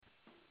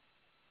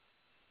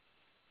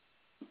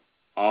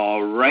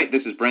All right,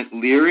 this is Brent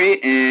Leary,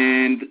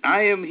 and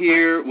I am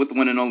here with the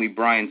one and only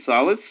Brian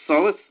Solis.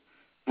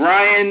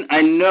 Brian,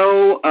 I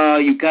know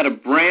you've got a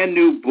brand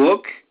new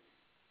book.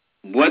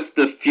 What's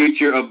the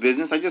future of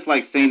business? I just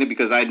like saying it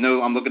because I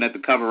know I'm looking at the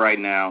cover right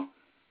now,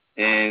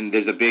 and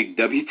there's a big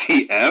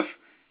WTF,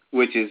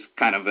 which is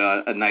kind of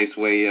a nice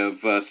way of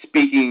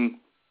speaking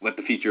what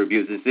the future of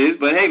business is.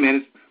 But, hey, man,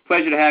 it's a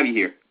pleasure to have you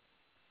here.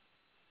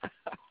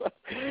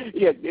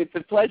 Yeah, it's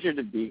a pleasure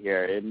to be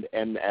here,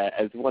 and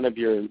as one of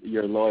your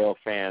loyal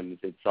fans,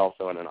 it's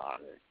also an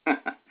honor.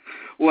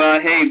 Well,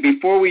 hey,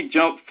 before we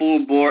jump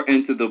full bore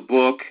into the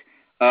book,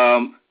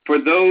 for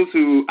those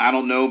who, I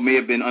don't know, may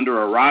have been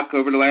under a rock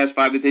over the last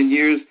 5 to 10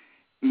 years,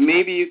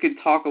 maybe you could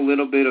talk a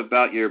little bit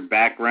about your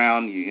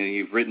background.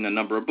 You've written a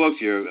number of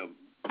books. You're a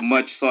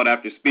much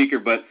sought-after speaker,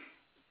 but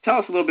tell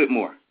us a little bit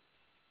more.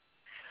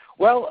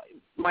 Well,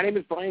 my name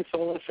is Brian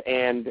Solis,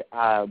 and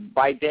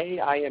by day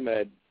I am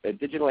a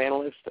digital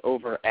analyst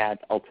over at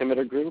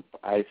Altimeter Group.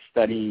 I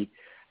study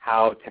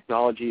how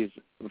technology is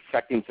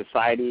affecting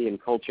society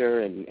and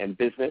culture and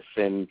business,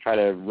 and try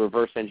to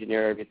reverse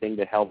engineer everything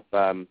to help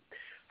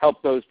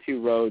those two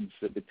roads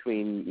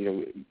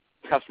between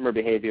customer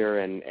behavior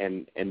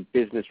and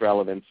business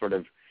relevance sort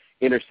of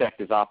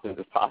intersect as often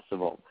as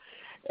possible.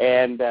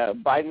 And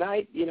by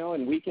night,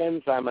 and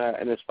weekends, I'm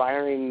an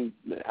aspiring,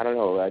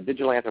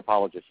 digital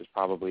anthropologist is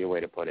probably a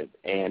way to put it.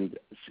 And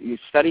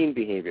studying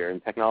behavior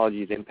and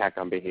technology's impact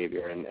on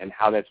behavior and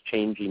how that's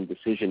changing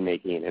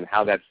decision-making and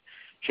how that's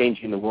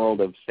changing the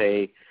world of,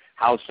 say,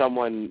 how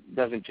someone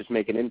doesn't just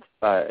make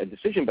a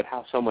decision, but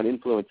how someone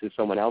influences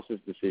someone else's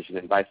decision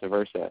and vice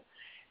versa.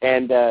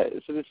 And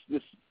so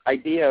this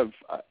idea of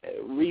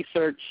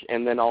research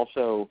and then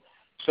also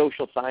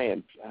social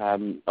science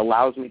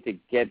allows me to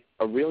get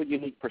a real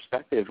unique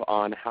perspective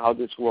on how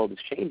this world is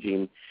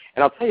changing.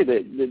 And I'll tell you,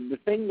 the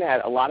thing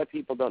that a lot of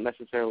people don't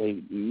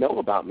necessarily know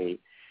about me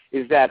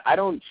is that I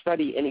don't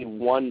study any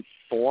one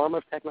form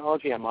of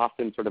technology. I'm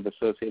often sort of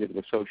associated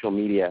with social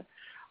media.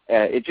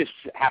 It just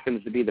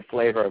happens to be the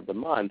flavor of the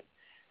month.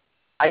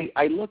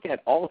 I look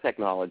at all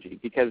technology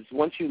because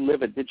once you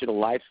live a digital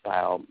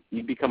lifestyle,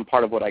 you become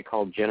part of what I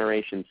call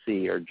Generation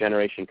C, or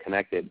Generation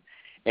Connected.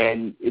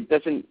 And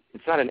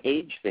it's not an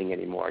age thing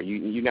anymore.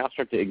 You now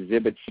start to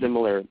exhibit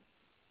similar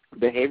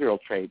behavioral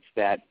traits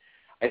that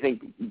I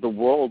think the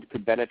world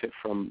could benefit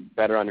from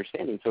better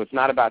understanding. So it's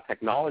not about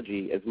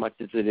technology as much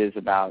as it is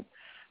about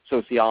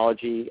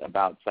sociology,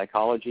 about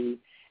psychology.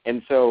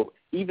 And so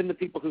even the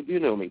people who do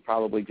know me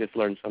probably just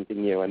learned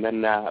something new. And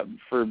then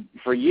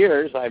for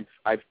years,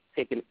 I've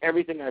taken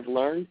everything I've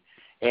learned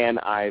and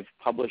I've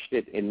published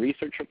it in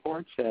research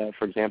reports,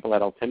 for example,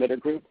 at Altimeter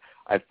Group.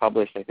 I've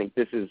published, I think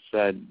this is,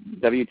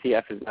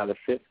 WTF is now the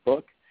 5th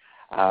book.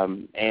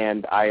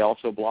 And I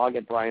also blog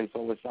at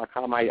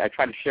briansolis.com. I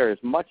try to share as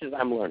much as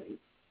I'm learning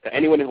to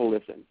anyone who will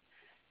listen.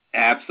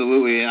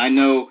 Absolutely. And I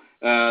know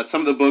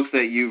some of the books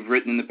that you've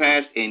written in the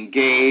past,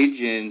 Engage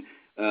and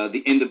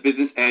The End of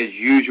Business as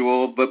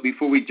Usual. But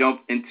before we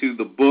jump into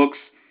the books,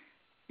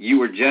 you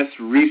were just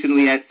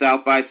recently at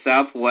South by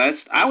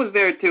Southwest. I was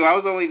there, too. I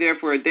was only there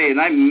for a day,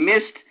 and I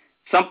missed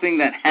something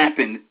that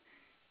happened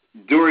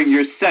during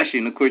your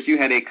session. Of course, you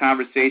had a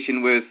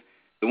conversation with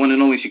the one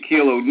and only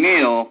Shaquille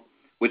O'Neal,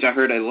 which I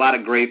heard a lot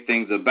of great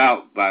things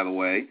about, by the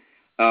way.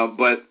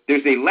 But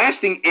there's a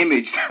lasting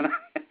image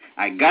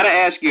I got to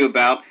ask you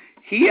about.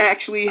 He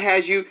actually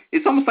has you,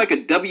 it's almost like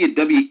a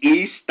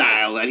WWE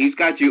style, and he's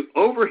got you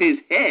over his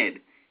head.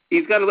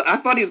 I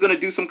thought he was going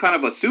to do some kind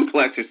of a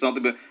suplex or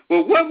something, but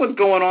what was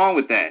going on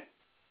with that?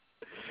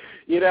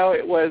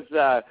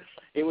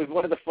 It was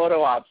one of the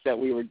photo ops that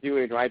we were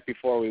doing right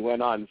before we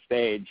went on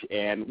stage,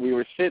 and we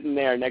were sitting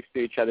there next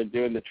to each other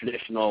doing the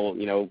traditional,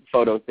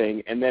 photo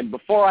thing, and then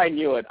before I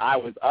knew it, I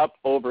was up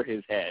over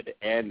his head,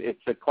 and it's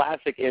a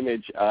classic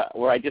image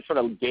where I just sort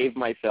of gave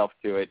myself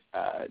to it,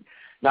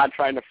 not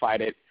trying to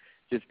fight it,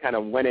 just kind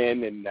of went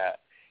in, and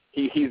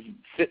he's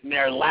sitting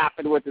there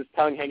laughing with his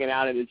tongue hanging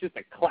out, and it's just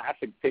a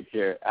classic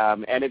picture,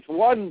 and it's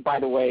one, by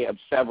the way, of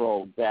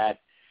several that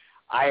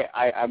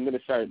I'm going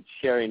to start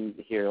sharing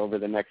here over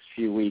the next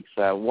few weeks.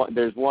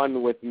 There's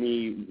one with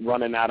me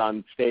running out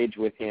on stage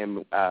with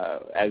him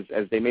as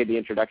they made the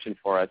introduction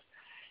for us.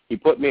 He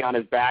put me on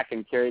his back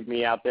and carried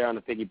me out there on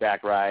a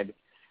piggyback ride.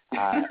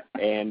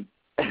 And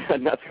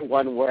another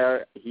one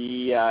where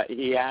he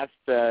asked,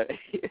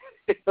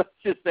 let's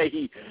just say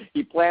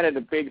he planted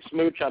a big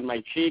smooch on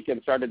my cheek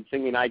and started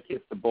singing "I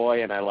Kissed the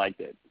Boy," and I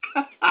liked it.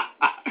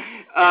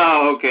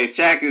 Oh, okay.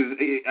 Shaq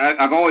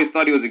I've always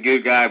thought he was a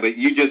good guy, but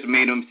you just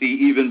made him see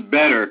even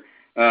better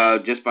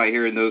just by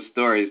hearing those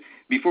stories.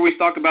 Before we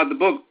talk about the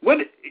book, what,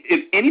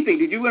 if anything,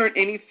 did you learn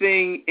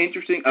anything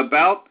interesting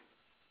about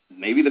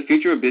maybe the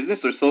future of business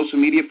or social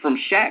media from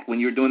Shaq when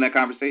you were doing that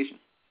conversation?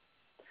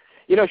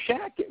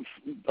 Shaq,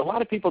 a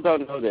lot of people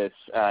don't know this.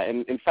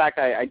 And in fact,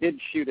 I did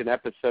shoot an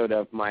episode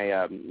of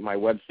my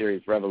web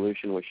series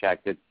Revolution with Shaq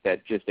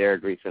that just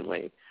aired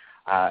recently.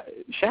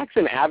 Shaq's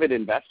an avid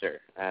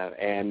investor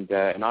and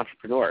an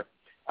entrepreneur.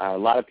 A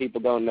lot of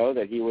people don't know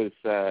that he was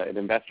an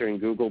investor in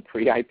Google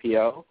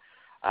pre-IPO.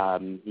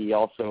 He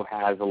also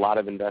has a lot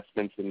of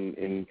investments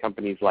in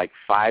companies like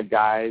Five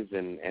Guys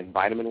and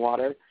Vitamin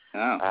Water.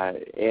 Oh.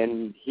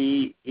 And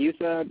he's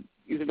a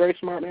very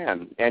smart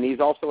man, and he's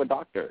also a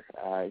doctor.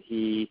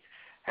 He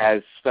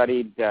has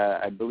studied,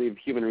 I believe,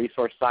 human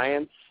resource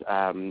science.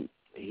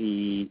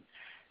 He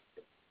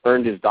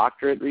earned his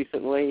doctorate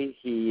recently.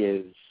 He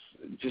is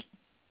just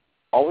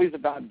always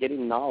about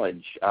getting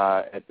knowledge.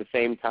 At the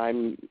same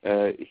time,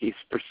 he's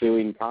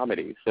pursuing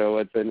comedy. So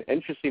it's an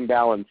interesting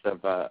balance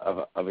of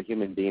a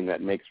human being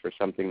that makes for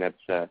something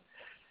that's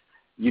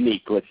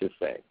unique, let's just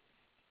say.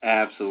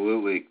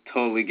 Absolutely.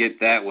 Totally get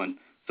that one.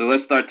 So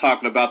let's start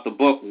talking about the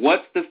book.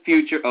 What's the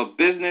Future of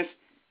Business?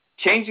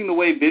 Changing the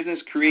Way Business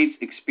Creates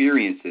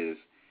Experiences.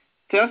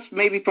 Tell us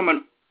maybe from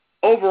an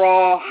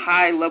overall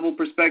high-level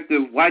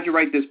perspective, why'd you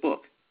write this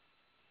book?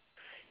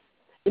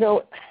 You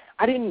know,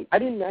 I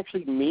didn't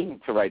actually mean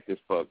to write this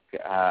book.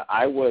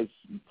 I was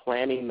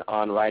planning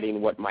on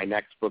writing what my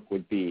next book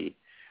would be,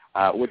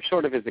 which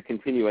sort of is a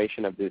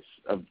continuation of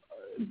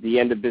the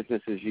end of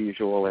business as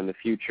usual and the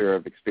future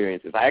of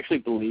experiences. I actually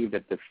believe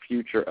that the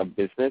future of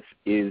business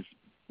is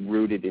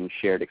rooted in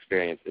shared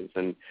experiences,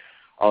 and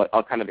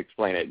I'll kind of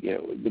explain it. You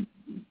know,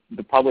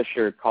 the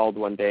publisher called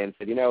one day and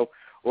said, you know,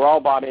 we're all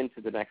bought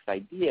into the next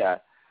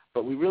idea,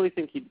 but we really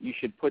think you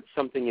should put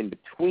something in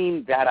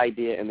between that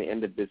idea and the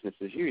end of business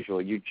as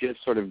usual. You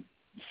just sort of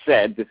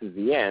said this is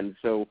the end,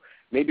 so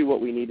maybe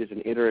what we need is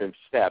an iterative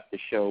step to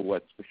show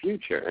what's the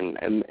future,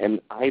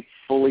 and I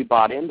fully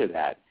bought into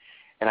that.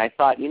 And I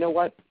thought, you know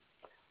what,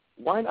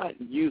 why not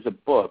use a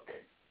book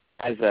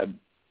as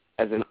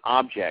an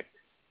object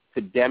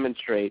to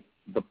demonstrate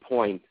the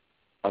point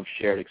of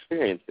shared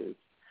experiences?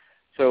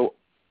 So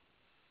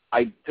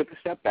I took a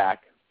step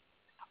back.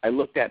 I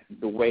looked at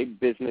the way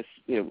business,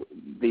 you know,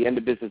 the end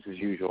of business as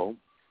usual,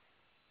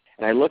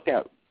 and I looked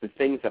at the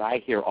things that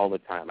I hear all the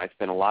time. I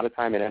spend a lot of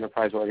time in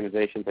enterprise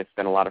organizations. I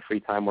spend a lot of free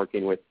time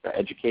working with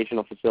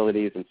educational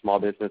facilities and small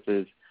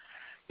businesses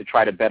to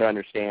try to better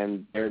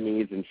understand their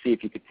needs and see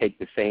if you could take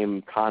the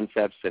same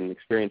concepts and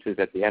experiences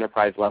at the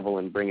enterprise level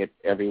and bring it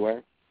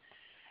everywhere.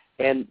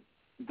 And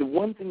the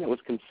one thing that was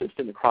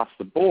consistent across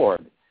the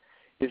board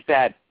is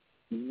that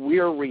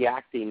we're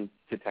reacting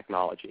to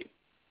technology.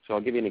 So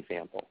I'll give you an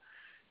example.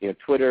 You know,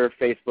 Twitter,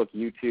 Facebook,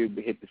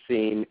 YouTube hit the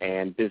scene,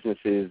 and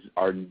businesses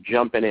are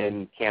jumping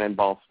in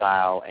cannonball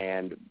style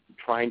and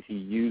trying to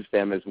use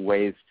them as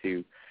ways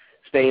to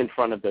stay in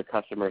front of their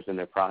customers and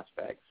their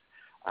prospects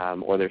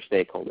or their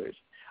stakeholders.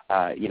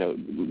 You know,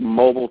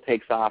 mobile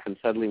takes off, and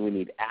suddenly we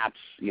need apps.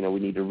 You know, we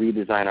need to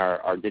redesign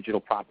our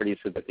digital properties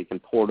so that they can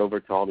port over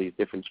to all these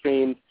different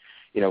screens.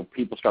 You know,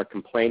 people start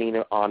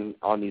complaining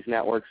on these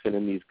networks and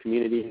in these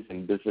communities,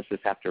 and businesses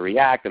have to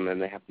react, and then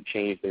they have to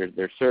change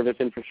their service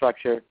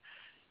infrastructure.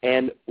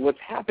 And what's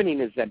happening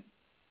is that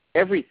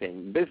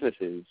everything,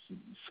 businesses,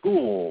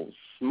 schools,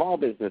 small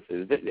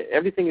businesses,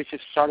 everything is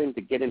just starting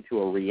to get into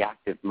a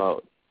reactive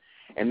mode.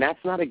 And that's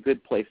not a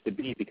good place to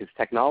be, because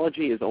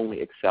technology is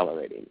only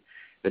accelerating.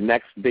 The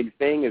next big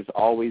thing is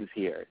always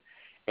here.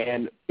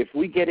 And if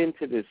we get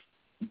into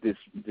this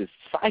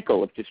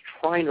cycle of just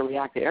trying to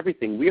react to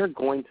everything, we are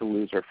going to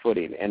lose our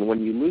footing. And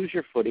when you lose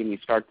your footing, you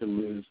start to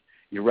lose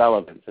your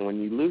relevance. And when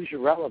you lose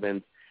your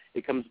relevance,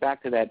 it comes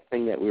back to that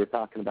thing that we were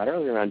talking about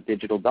earlier on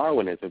digital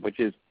Darwinism, which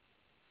is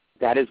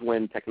that is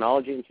when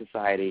technology and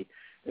society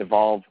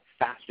evolve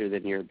faster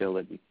than your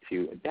ability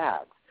to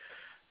adapt.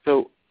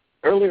 So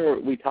earlier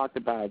we talked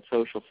about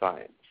social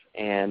science,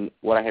 and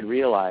what I had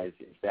realized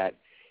is that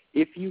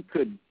if you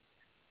could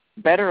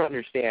better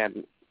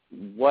understand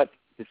what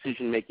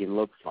decision-making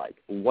looks like,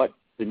 what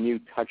the new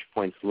touch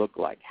points look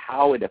like,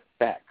 how it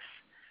affects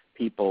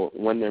people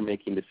when they're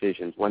making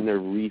decisions, when they're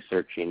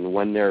researching,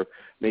 when they're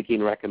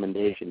making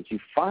recommendations, you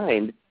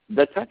find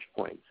the touch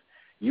points.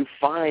 You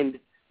find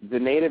the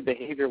native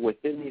behavior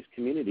within these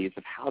communities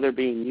of how they're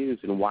being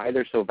used and why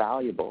they're so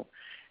valuable.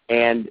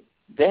 And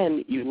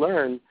then you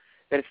learn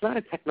that it's not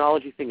a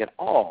technology thing at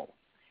all.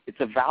 It's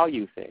a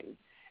value thing,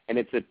 and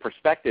it's a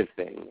perspective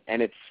thing,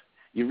 and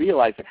you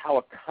realize that how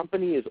a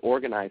company is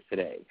organized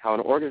today, how an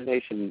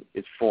organization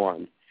is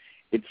formed,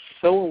 it's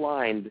so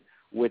aligned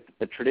with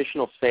the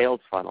traditional sales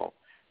funnel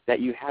that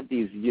you have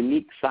these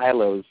unique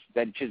silos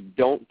that just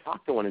don't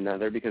talk to one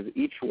another, because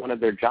each one of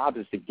their jobs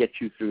is to get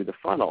you through the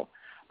funnel.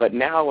 But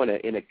now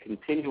in a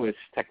continuous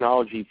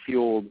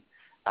technology-fueled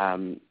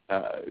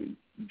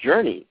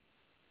journey,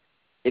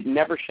 it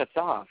never shuts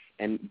off,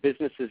 and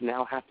businesses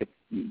now have to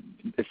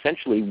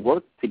essentially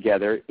work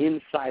together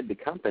inside the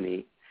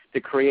company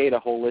to create a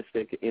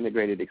holistic,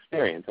 integrated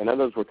experience. I know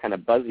those were kind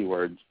of buzzy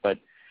words, but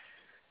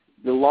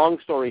the long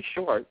story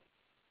short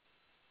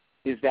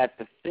is that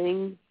the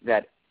thing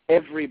that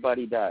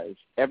everybody does,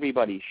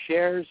 everybody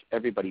shares,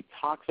 everybody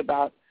talks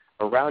about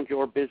around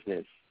your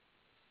business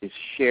is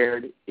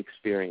shared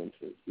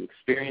experiences, the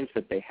experience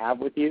that they have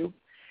with you.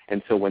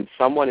 And so when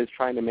someone is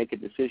trying to make a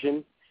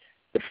decision,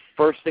 the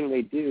first thing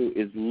they do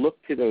is look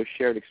to those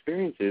shared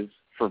experiences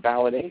for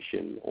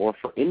validation or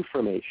for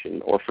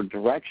information or for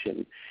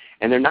direction.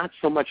 And they're not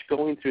so much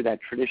going through that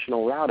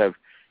traditional route of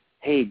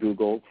hey,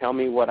 Google, tell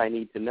me what I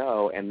need to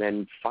know, and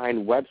then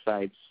find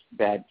websites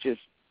that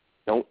just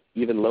don't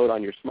even load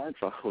on your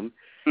smartphone.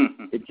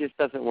 It just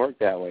doesn't work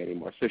that way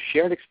anymore. So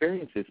shared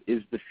experiences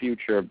is the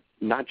future of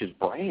not just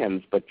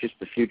brands, but just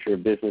the future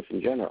of business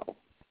in general.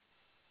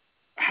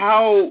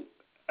 How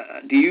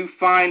do you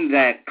find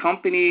that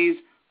companies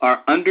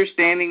are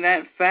understanding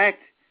that fact?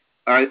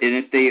 And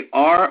if they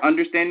are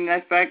understanding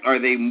that fact, are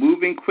they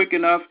moving quick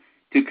enough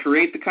to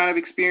create the kind of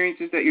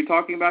experiences that you're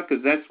talking about?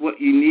 Because that's what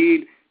you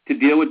need to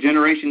deal with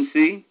Generation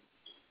C?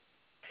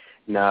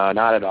 No,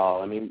 not at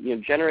all. I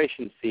mean,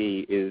 Generation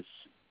C is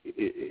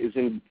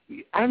in.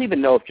 I don't even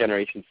know if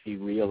Generation C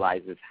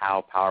realizes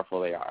how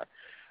powerful they are.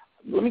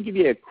 Let me give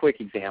you a quick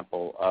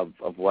example of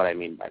what I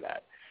mean by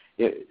that.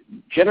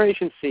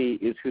 Generation C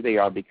is who they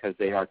are because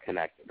they are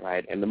connected,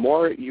 right? And the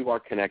more you are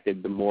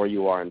connected, the more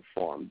you are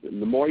informed.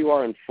 And the more you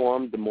are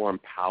informed, the more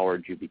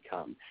empowered you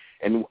become.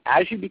 And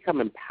as you become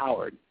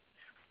empowered,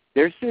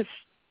 there's this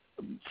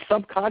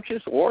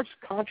subconscious or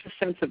conscious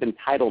sense of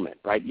entitlement,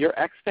 right? Your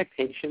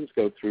expectations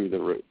go through the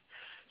roof.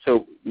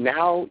 So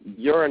now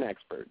you're an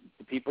expert.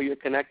 The people you're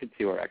connected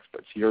to are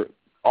experts. You're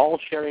all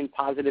sharing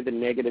positive and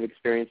negative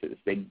experiences.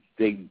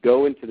 They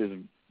go into this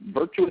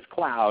virtuous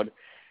cloud,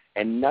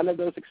 and none of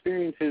those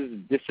experiences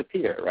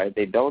disappear, right?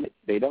 They don't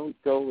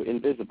go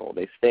invisible.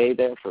 They stay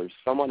there for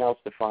someone else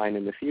to find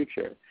in the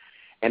future.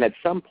 And at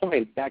some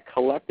point, that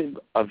collective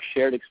of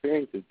shared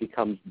experiences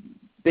becomes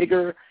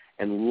bigger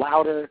and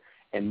louder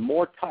and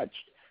more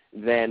touched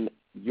than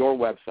your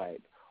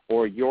website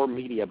or your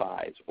media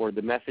buys or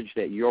the message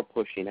that you're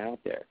pushing out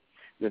there.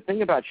 The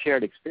thing about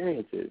shared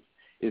experiences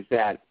is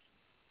that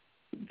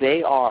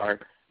they are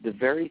the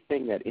very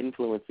thing that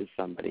influences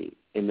somebody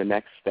in the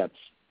next steps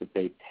that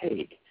they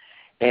take.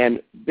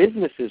 And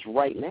businesses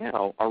right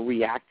now are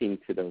reacting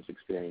to those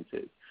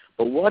experiences.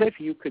 But what if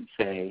you could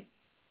say,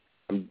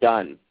 I'm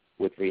done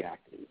with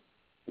reacting?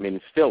 I mean,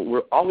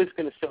 we're always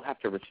going to still have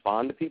to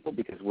respond to people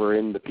because we're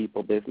in the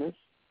people business.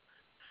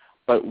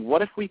 But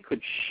what if we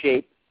could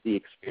shape the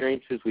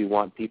experiences we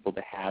want people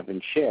to have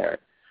and share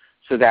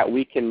so that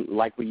we can,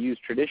 like we use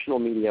traditional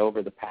media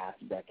over the past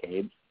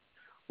decades,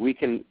 we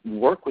can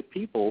work with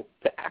people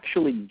to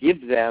actually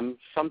give them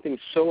something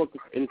so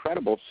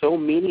incredible, so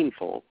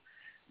meaningful,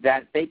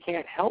 that they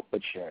can't help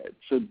but share it.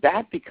 So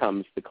that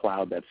becomes the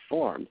cloud that's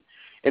formed.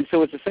 And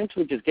so it's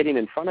essentially just getting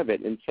in front of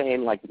it and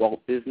saying like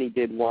Walt Disney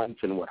did once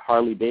and what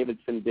Harley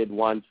Davidson did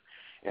once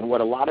and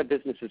what a lot of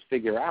businesses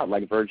figure out,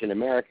 like Virgin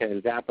America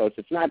and Zappos.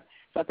 It's not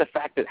the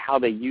fact that how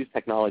they use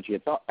technology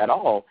at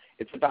all.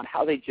 It's about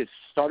how they just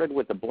started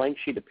with a blank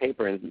sheet of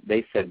paper and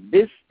they said,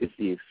 this is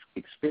the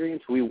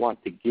experience we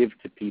want to give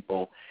to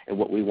people and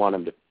what we want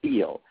them to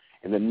feel.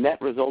 And the net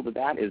result of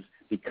that is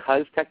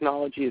because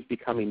technology is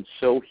becoming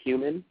so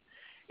human,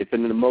 it's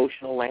an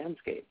emotional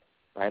landscape,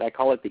 right? I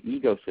call it the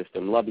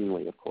ecosystem,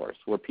 lovingly, of course,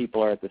 where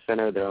people are at the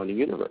center of their own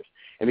universe.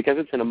 And because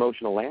it's an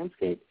emotional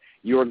landscape,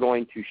 you are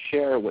going to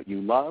share what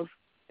you love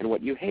and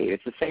what you hate.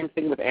 It's the same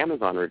thing with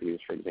Amazon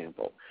reviews, for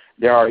example.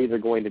 There are either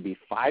going to be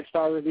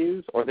 5-star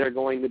reviews or there are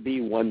going to be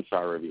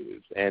 1-star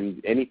reviews.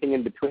 And anything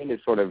in between is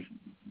sort of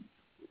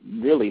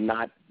really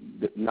not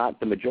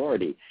the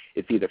majority.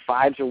 It's either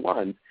 5s or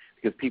 1s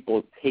because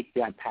people take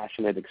that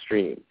passionate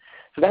extreme.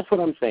 So that's what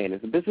I'm saying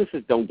is the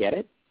businesses don't get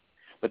it,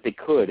 but they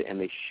could and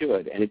they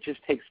should. And it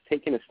just takes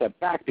taking a step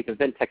back because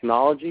then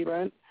technology,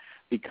 right,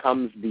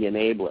 becomes the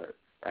enabler,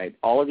 right?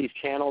 All of these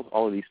channels,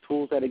 all of these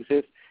tools that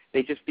exist,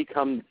 they just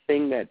become the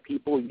thing that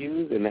people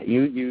use and that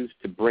you use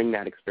to bring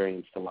that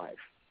experience to life.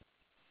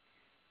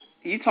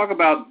 You talk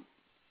about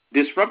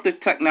disruptive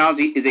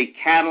technology is a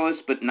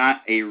catalyst but not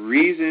a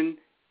reason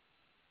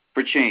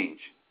for change.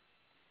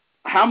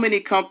 How many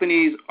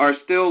companies are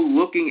still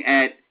looking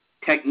at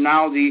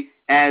technology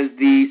as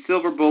the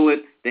silver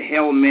bullet, the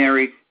Hail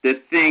Mary,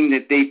 the thing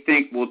that they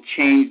think will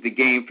change the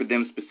game for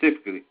them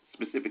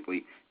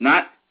specifically?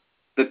 Not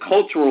the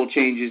cultural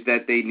changes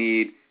that they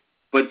need,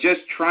 but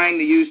just trying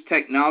to use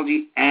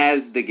technology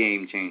as the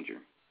game changer.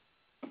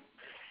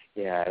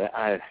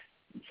 Yeah,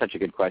 such a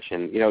good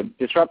question.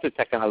 Disruptive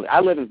technology, I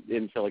live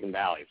in Silicon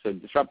Valley, so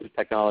disruptive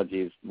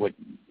technology is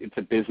it's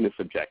a business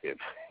objective.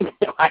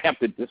 I have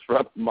to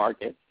disrupt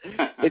markets.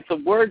 It's a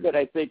word that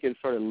I think is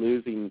sort of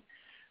losing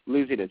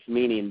its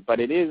meaning, but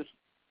it is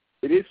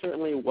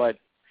certainly what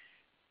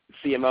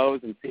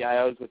CMOs and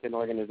CIOs within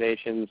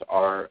organizations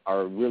are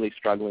really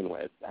struggling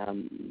with.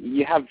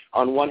 You have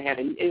on one hand,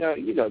 and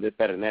you know this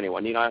better than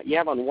anyone, you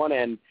have on one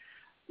end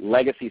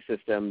legacy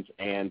systems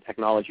and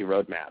technology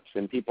roadmaps,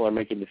 and people are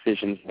making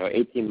decisions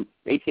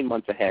 18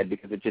 months ahead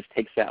because it just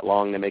takes that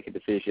long to make a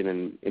decision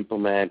and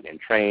implement and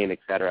train, et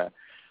cetera.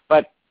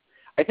 But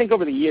I think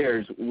over the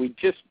years we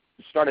just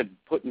started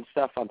putting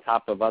stuff on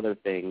top of other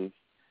things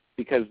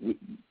because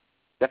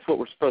that's what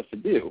we're supposed to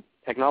do.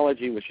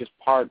 Technology was just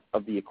part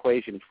of the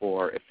equation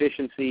for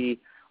efficiency,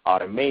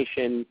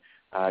 automation,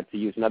 to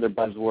use another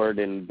buzzword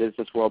in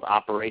business world,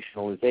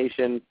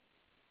 operationalization.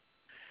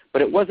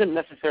 But it wasn't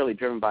necessarily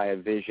driven by a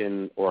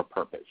vision or a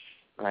purpose,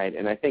 right?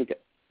 And I think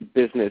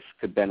business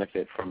could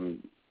benefit from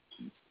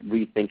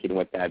rethinking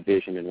what that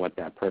vision and what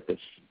that purpose,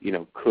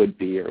 could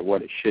be or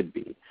what it should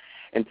be.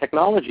 And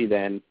technology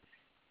then,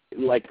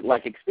 like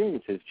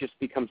experiences, just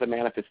becomes a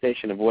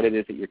manifestation of what it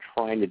is that you're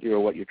trying to do or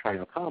what you're trying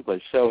to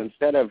accomplish. So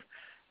instead of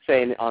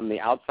saying on the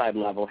outside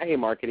level, hey,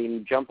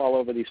 marketing, jump all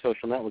over these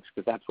social networks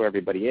because that's where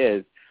everybody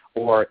is,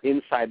 or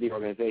inside the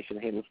organization,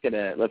 hey,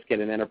 let's get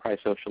an enterprise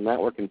social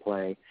network in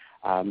play.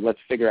 Let's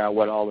figure out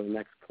what all the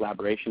next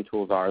collaboration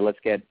tools are. Let's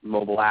get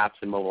mobile apps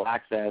and mobile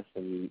access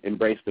and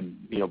embrace the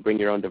bring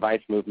your own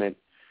device movement.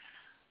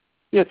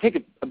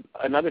 Take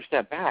another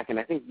step back, and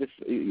I think this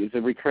is a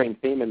recurring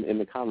theme in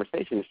the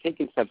conversation, is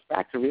taking steps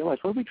back to realize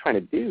what are we trying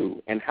to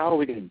do and how are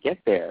we going to get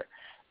there.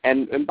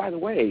 And by the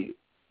way,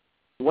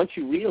 once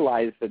you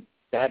realize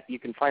that you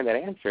can find that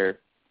answer,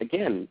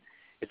 again,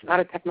 it's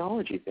not a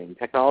technology thing.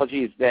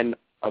 Technology is then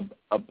a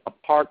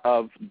part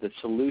of the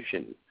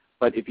solution.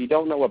 But if you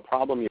don't know what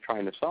problem you're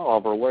trying to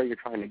solve or where you're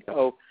trying to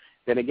go,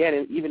 then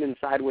again, even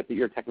inside with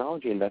your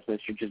technology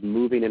investments, you're just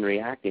moving and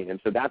reacting. And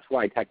so that's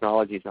why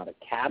technology is not a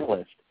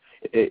catalyst.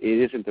 It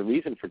isn't the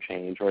reason for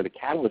change or the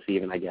catalyst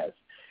even, I guess.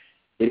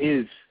 It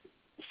is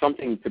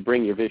something to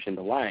bring your vision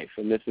to life.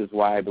 And this is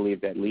why I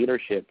believe that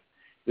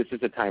this is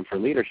a time for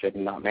leadership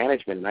and not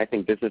management. And I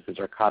think businesses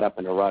are caught up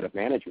in a rut of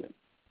management.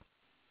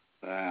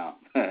 Wow.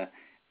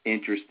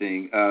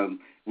 Interesting.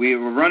 We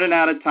were running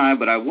out of time,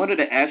 but I wanted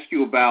to ask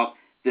you about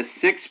the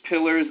 6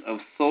 pillars of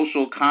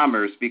social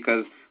commerce,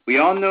 because we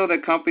all know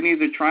that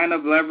companies are trying to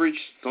leverage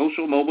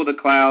social, mobile, the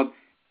cloud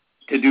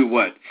to do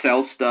what?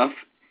 Sell stuff,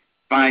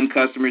 find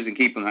customers, and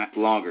keep them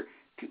longer.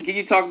 Can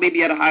you talk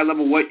maybe at a high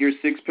level what your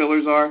 6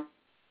 pillars are?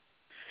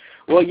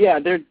 Well, yeah,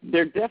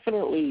 they're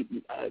definitely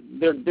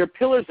they're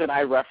pillars that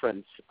I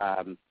reference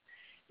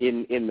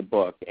in the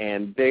book,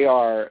 and they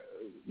are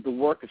the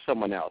work of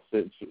someone else.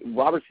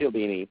 Robert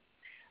Cialdini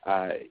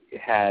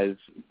has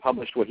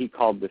published what he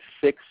called the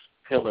 6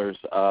 pillars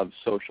of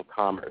social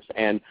commerce,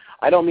 and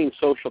I don't mean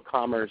social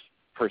commerce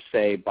per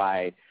se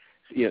by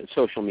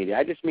social media.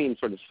 I just mean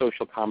sort of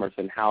social commerce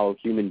and how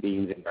human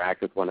beings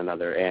interact with one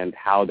another and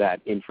how that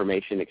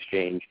information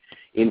exchange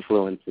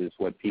influences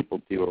what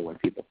people do or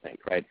what people think,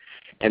 right?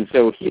 And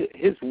so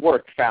his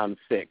work found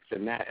 6,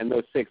 and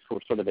those 6 were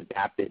sort of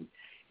adapted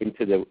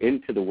into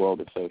the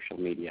world of social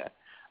media.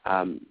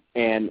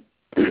 And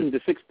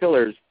the 6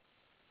 pillars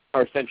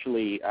are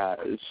essentially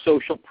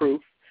social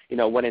proof.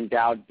 When in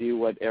doubt, do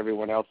what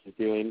everyone else is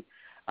doing.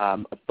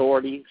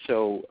 Authority,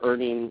 so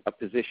earning a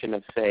position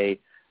of, say,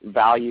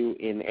 value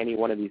in any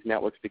one of these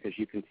networks because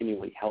you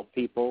continually help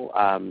people.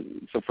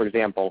 So, for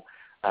example,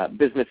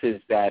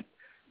 businesses that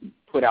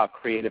put out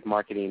creative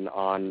marketing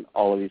on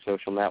all of these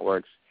social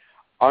networks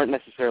aren't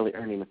necessarily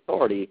earning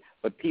authority,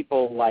 but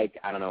people like,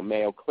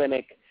 Mayo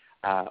Clinic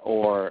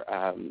or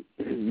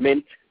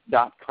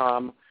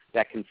Mint.com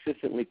that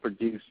consistently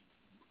produce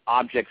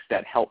objects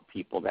that help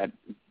people, that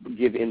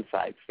give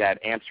insights,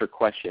 that answer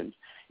questions,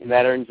 and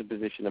that earns a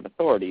position of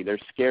authority. There's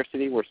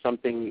scarcity where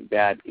something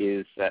that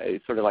is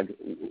sort of like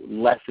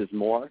less is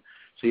more,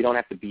 so you don't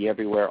have to be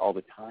everywhere all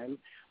the time,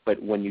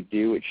 but when you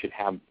do, it should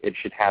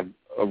have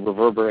a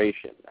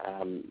reverberation.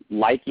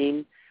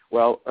 Liking,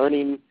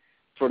 earning,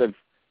 sort of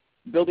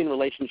building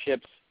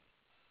relationships,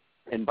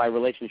 and by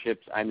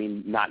relationships, I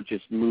mean not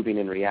just moving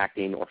and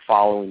reacting or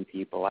following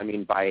people. I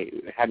mean by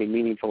having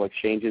meaningful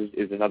exchanges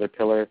is another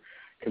pillar.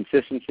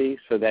 Consistency,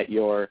 so that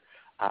you're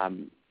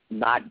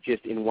not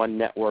just in one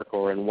network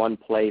or in one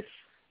place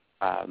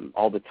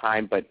all the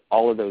time, but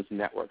all of those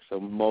networks, so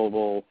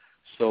mobile,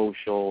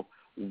 social,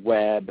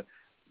 web,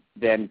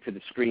 then to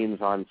the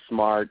screens on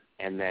smart,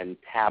 and then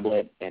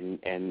tablet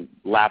and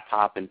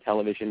laptop and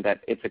television, that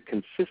it's a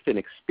consistent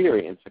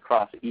experience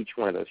across each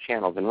one of those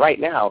channels. And right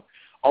now,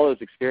 all those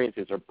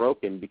experiences are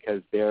broken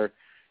because they're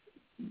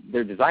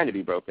designed to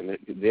be broken.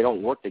 They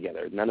don't work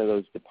together. None of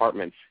those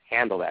departments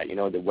handle that.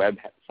 The web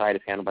side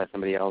is handled by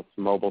somebody else.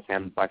 Mobile is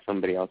handled by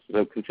somebody else.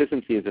 So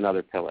consistency is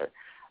another pillar.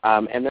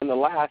 And then the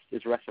last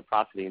is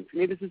reciprocity. And for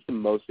me, this is the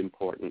most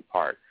important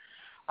part.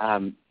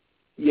 In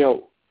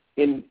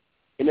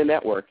a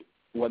network,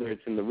 whether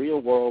it's in the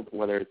real world,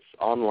 whether it's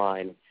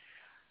online,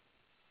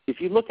 if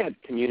you look at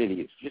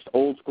communities, just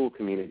old school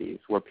communities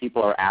where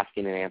people are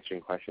asking and answering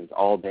questions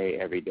all day,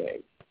 every day,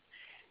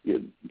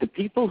 the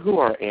people who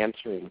are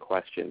answering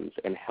questions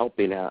and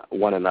helping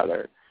one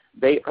another,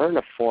 they earn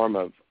a form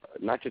of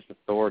not just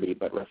authority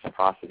but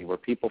reciprocity, where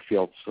people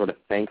feel sort of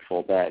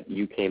thankful that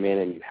you came in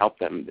and you helped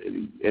them.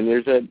 And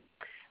at the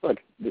end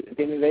of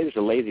the day, there's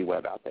a lazy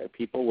web out there.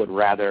 People would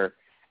rather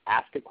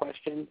ask a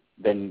question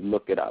than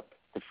look it up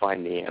to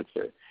find the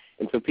answer.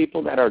 And so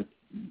people that are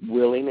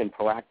willing and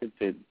proactive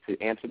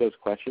to answer those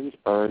questions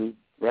earn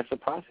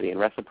reciprocity, and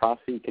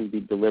reciprocity can be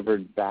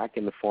delivered back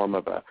in the form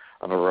of a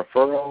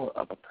referral,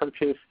 of a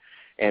purchase,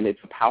 and it's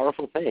a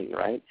powerful thing,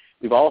 right?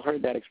 We've all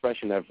heard that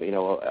expression of,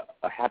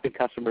 a happy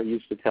customer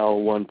used to tell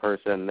one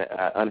person,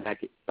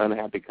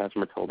 unhappy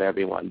customer told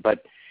everyone.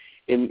 But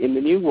in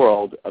the new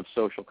world of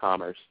social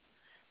commerce,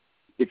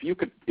 if you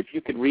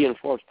could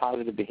reinforce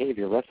positive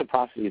behavior,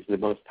 reciprocity is the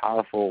most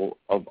powerful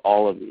of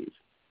all of these.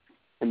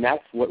 And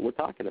that's what we're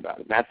talking about.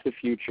 And that's the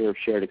future of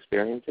shared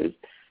experiences,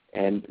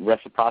 and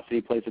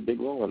reciprocity plays a big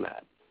role in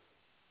that.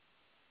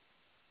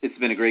 It's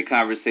been a great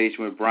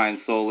conversation with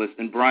Brian Solis.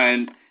 And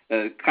Brian,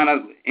 kind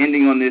of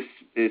ending on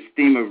this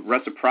theme of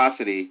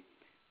reciprocity,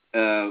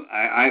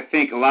 I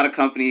think a lot of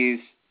companies,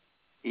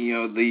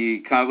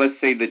 the kind of,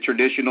 let's say the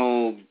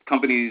traditional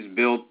companies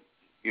built,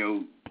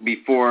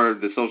 before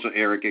the social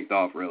era kicked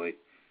off, really.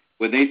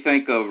 When they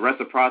think of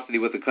reciprocity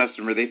with the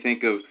customer, they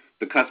think of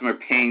the customer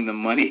paying the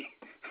money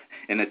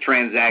and a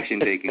transaction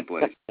taking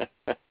place.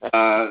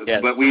 Yes.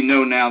 But we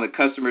know now that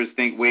customers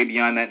think way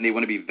beyond that, and they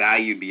want to be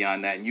valued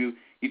beyond that. And you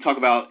talk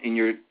about in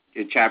your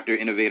chapter,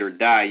 Innovate or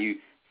Die,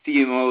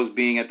 CMOs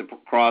being at the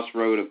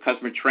crossroad of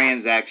customer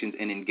transactions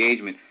and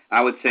engagement.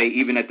 I would say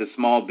even at the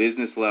small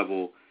business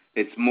level,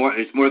 it's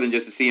more than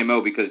just a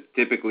CMO, because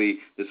typically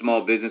the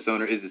small business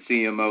owner is the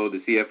CMO, the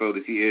CFO,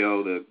 the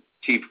CEO, the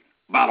chief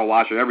bottle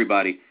washer,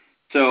 everybody.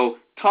 So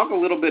talk a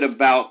little bit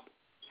about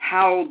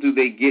how do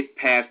they get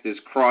past this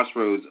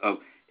crossroads of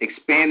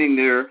expanding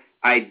their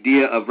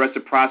idea of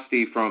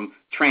reciprocity from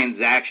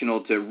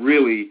transactional to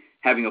really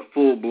having a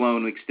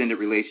full-blown extended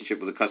relationship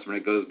with a customer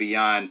that goes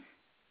beyond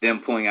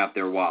them pulling out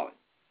their wallet.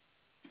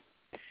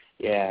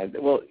 Yeah,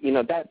 well,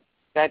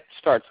 that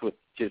starts with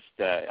just,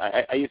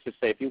 I used to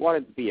say, if you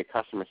wanted to be a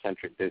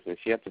customer-centric business,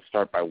 you have to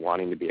start by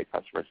wanting to be a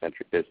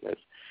customer-centric business.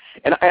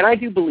 And I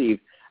do believe,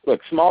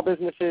 look, small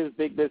businesses,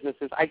 big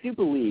businesses, I do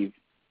believe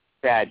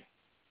that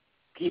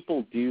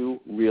people do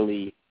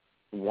really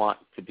want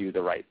to do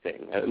the right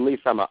thing. At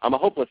least I'm a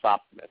hopeless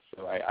optimist,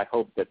 so I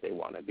hope that they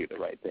want to do the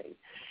right thing.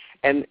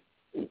 And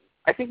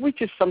I think we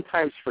just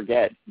sometimes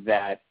forget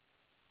that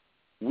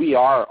we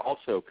are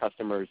also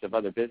customers of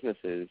other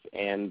businesses,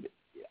 and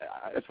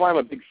that's why I'm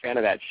a big fan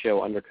of that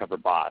show, Undercover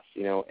Boss.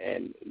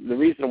 And the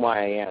reason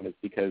why I am is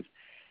because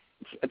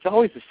it's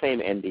always the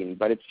same ending,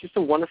 but it's just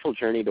a wonderful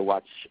journey to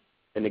watch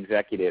an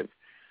executive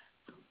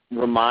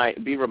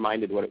be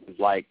reminded what it was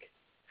like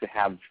to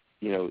have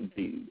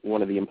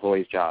one of the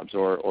employees' jobs,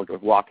 or to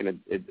walk in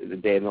the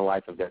day in the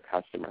life of their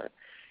customer.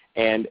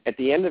 And at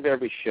the end of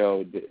every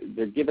show,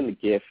 they're given the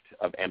gift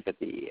of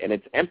empathy, and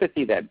it's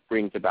empathy that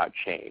brings about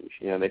change.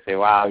 They say,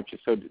 "Wow, I'm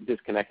just so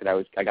disconnected.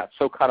 I got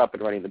so caught up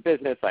in running the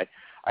business.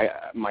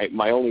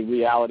 My only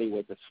reality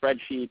was a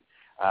spreadsheet.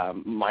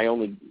 My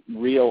only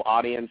real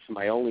audience,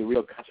 my only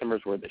real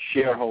customers were the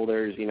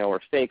shareholders,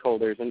 or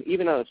stakeholders." And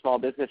even on the small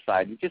business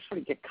side, you just sort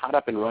of get caught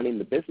up in running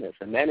the business,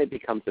 and then it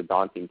becomes a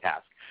daunting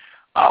task.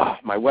 Oh,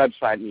 my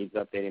website needs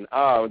updating.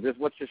 Oh,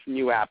 what's this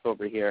new app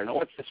over here? And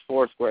what's this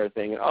Foursquare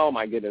thing? And oh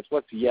my goodness,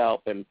 what's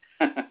Yelp? And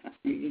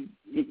you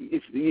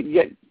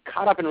get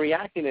caught up in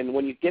reacting. And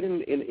when you get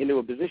into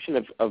a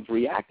position of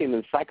reacting,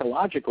 then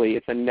psychologically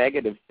it's a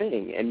negative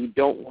thing, and you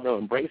don't want to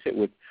embrace it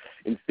with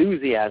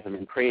enthusiasm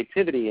and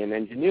creativity and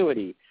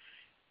ingenuity.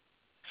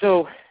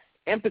 So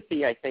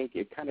empathy, I think,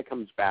 it kind of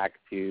comes back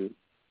to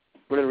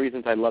one of the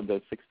reasons I love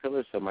those 6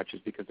 pillars so much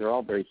is because they're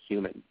all very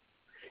human.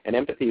 And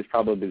empathy is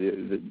probably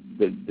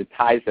the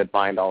ties that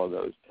bind all of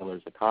those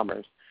pillars of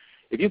commerce.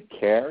 If you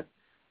care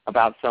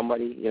about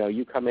somebody,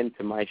 you come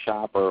into my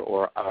shop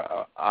or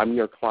I'm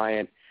your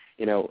client,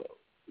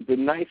 the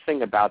nice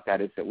thing about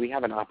that is that we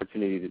have an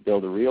opportunity to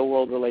build a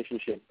real-world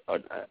relationship,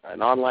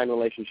 an online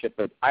relationship,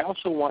 but I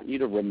also want you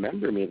to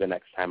remember me the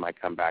next time I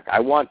come back. I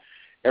want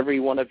every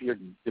one of your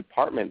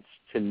departments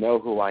to know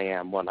who I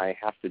am when I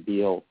have to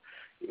deal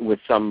with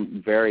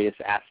some various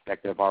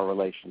aspect of our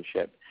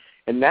relationship.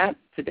 And that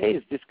today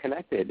is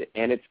disconnected,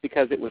 and it's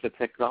because it was a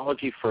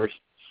technology-first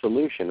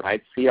solution,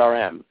 right?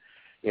 CRM.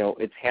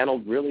 It's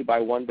handled really by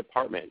one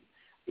department.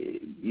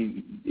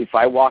 If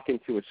I walk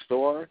into a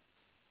store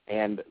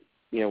and,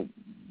 you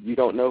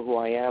don't know who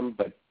I am,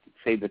 but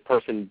say the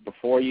person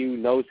before you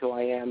knows who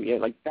I am,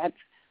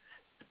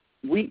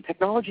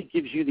 technology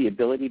gives you the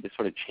ability to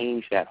sort of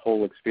change that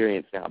whole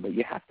experience now, but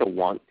you have to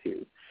want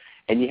to.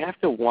 And you have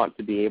to want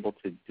to be able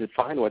to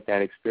define what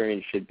that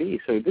experience should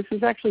be. So this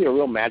is actually a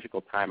real magical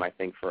time, I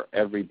think, for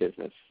every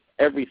business,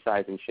 every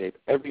size and shape,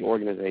 every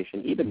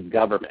organization, even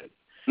government.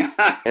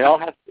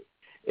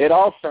 It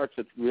all starts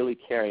with really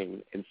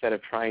caring instead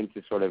of trying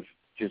to sort of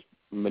just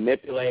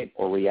manipulate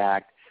or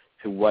react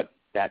to what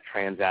that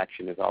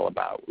transaction is all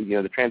about.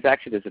 The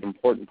transaction is an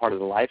important part of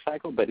the life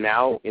cycle, but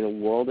now in a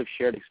world of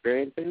shared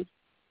experiences,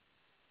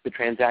 the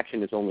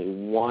transaction is only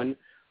one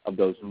of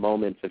those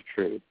moments of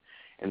truth.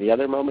 And the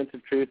other moments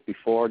of truth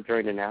before,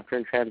 during, and after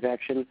a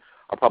transaction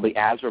are probably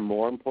as or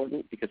more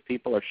important because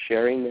people are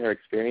sharing their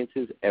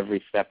experiences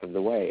every step of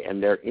the way,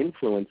 and they're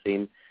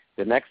influencing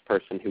the next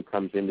person who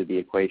comes into the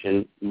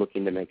equation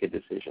looking to make a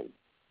decision.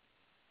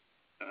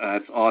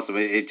 That's awesome.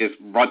 It just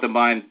brought to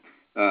mind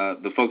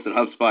the folks at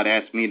HubSpot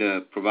asked me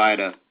to provide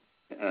a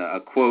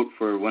quote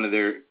for one of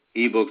their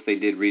ebooks they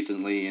did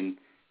recently, and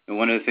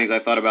one of the things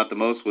I thought about the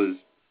most was,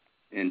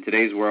 in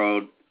today's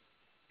world,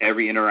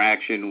 every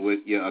interaction with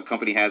a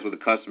company has with a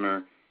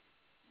customer,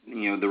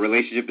 the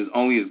relationship is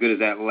only as good as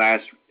that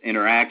last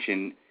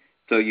interaction.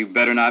 So you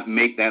better not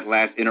make that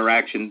last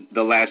interaction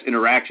the last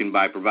interaction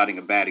by providing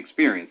a bad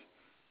experience.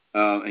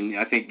 and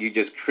I think you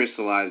just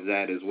crystallized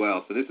that as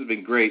well. So this has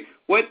been great.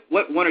 What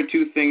one or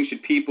two things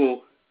should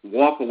people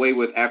walk away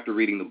with after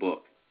reading the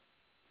book?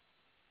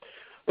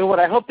 Well, what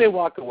I hope they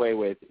walk away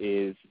with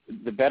is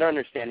the better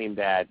understanding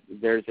that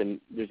there's a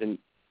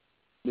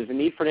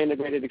need for an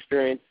integrated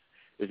experience.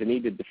 There's a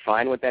need to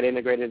define what that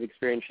integrated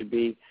experience should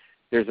be.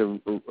 There's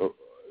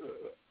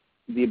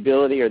the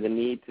ability or the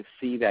need to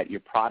see that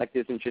your product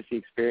isn't just the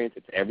experience,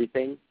 it's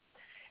everything.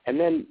 And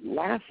then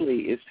lastly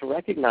is to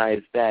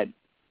recognize that,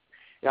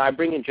 I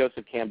bring in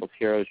Joseph Campbell's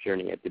hero's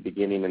journey at the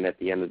beginning and at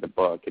the end of the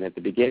book. And at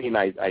the beginning,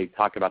 I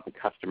talk about the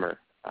customer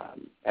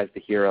as the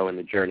hero in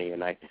the journey,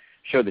 and I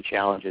show the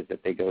challenges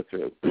that they go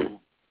through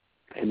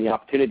and the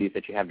opportunities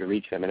that you have to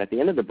reach them. And at the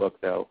end of the book,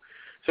 though,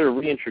 sort of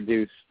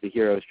reintroduce the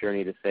hero's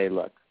journey to say,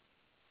 look,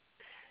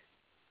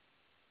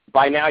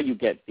 by now you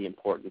get the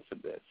importance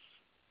of this,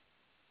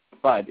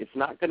 but it's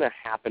not going to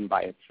happen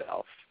by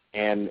itself.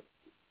 And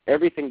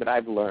everything that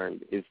I've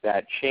learned is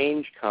that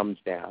change comes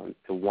down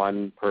to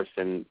one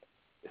person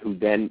who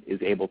then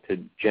is able to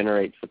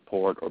generate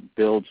support or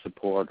build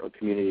support or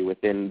community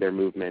within their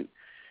movement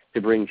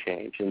to bring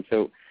change. And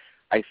so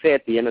I say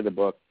at the end of the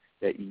book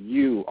that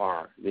you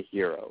are the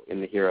hero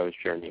in the hero's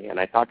journey. And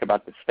I talk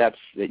about the steps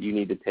that you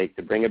need to take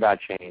to bring about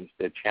change,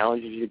 the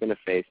challenges you're going to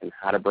face, and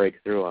how to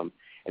break through them.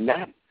 And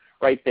that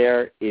right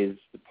there is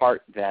the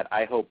part that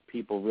I hope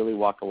people really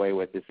walk away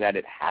with, is that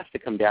it has to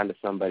come down to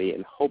somebody,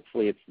 and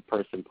hopefully it's the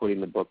person putting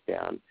the book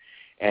down.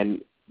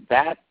 And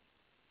that,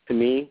 to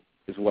me,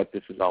 is what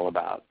this is all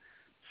about.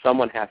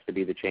 Someone has to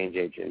be the change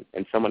agent,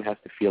 and someone has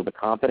to feel the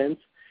confidence,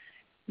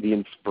 the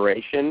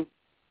inspiration,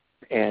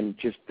 and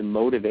just the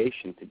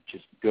motivation to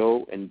just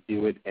go and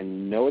do it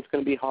and know it's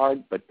going to be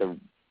hard, but the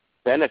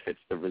benefits,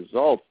 the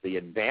results, the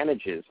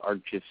advantages are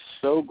just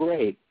so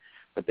great,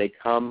 but they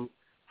come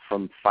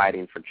from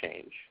fighting for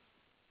change.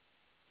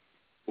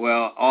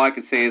 Well, all I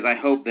can say is I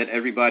hope that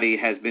everybody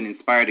has been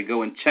inspired to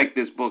go and check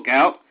this book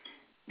out,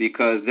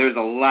 because there's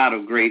a lot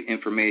of great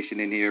information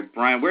in here.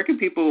 Brian, where can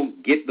people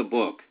get the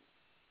book?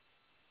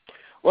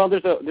 Well,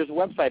 there's a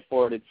website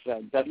for it.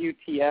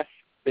 It's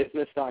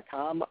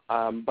WTFbusiness.com,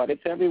 but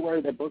it's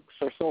everywhere that books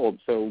are sold.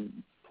 So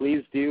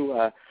please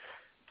do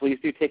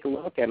take a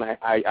look, and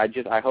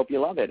I hope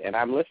you love it. And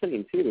I'm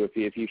listening too.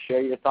 If you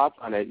share your thoughts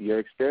on it, your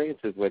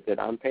experiences with it,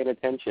 I'm paying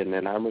attention,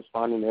 and I'm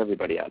responding to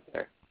everybody out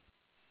there.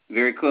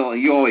 Very cool.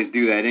 And you always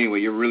do that anyway.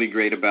 You're really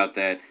great about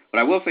that. But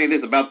I will say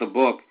this about the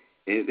book.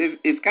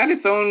 It's got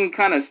its own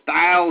kind of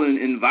style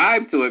and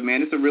vibe to it,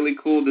 man. It's a really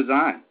cool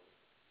design.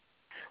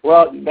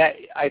 Well,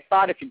 I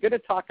thought if you're going to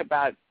talk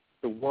about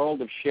the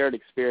world of shared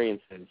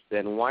experiences,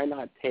 then why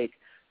not take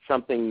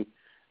something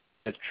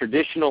as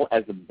traditional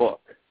as a book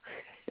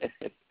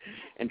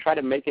and try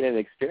to make it an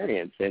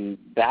experience? And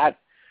that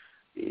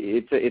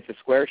it's a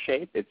square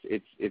shape.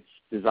 It's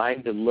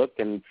designed to look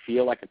and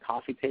feel like a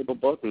coffee table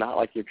book, not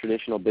like your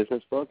traditional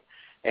business book.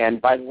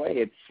 And by the way,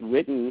 it's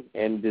written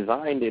and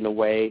designed in a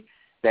way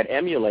that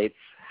emulates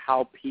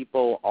how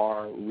people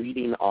are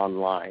reading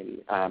online,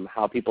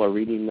 how people are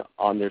reading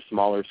on their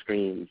smaller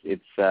screens.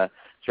 It's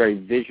very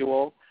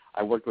visual.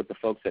 I worked with the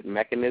folks at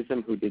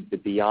Mechanism who did the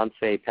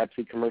Beyonce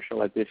Pepsi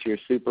commercial at this year's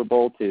Super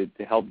Bowl to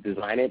help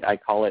design it. I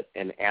call it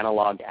an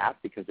analog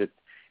app because it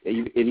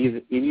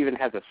even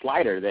has a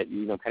slider that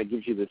kind of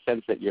gives you the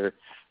sense that you're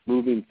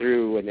moving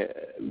through and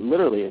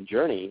literally a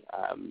journey.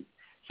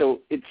 So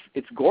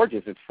it's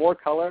gorgeous. It's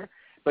 4-color,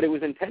 but it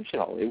was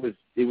intentional. It was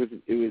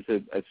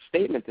a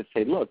statement to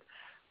say, look,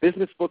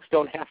 business books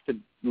don't have to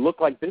look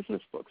like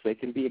business books. They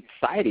can be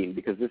exciting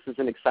because this is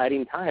an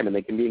exciting time, and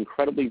they can be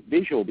incredibly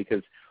visual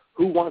because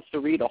who wants to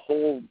read a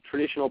whole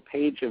traditional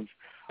page of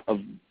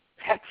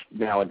text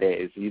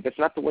nowadays? That's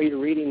not the way you're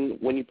reading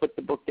when you put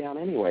the book down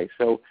anyway.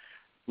 So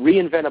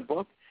reinvent a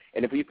book,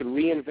 and if you can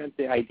reinvent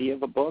the idea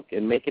of a book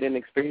and make it an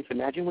experience,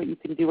 imagine what you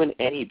can do in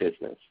any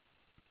business.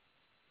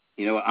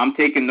 I'm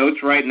taking notes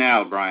right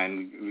now,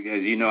 Brian,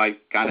 because I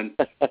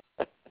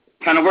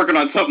kind of working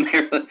on something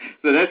there.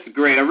 So that's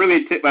great. I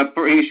really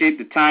appreciate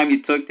the time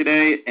you took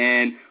today.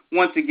 And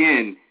once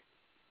again,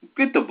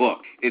 get the book.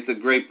 It's a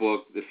great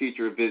book, The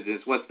Future of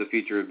Business. What's the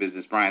Future of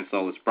Business? Brian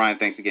Solis. Brian,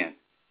 thanks again.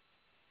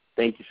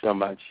 Thank you so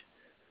much.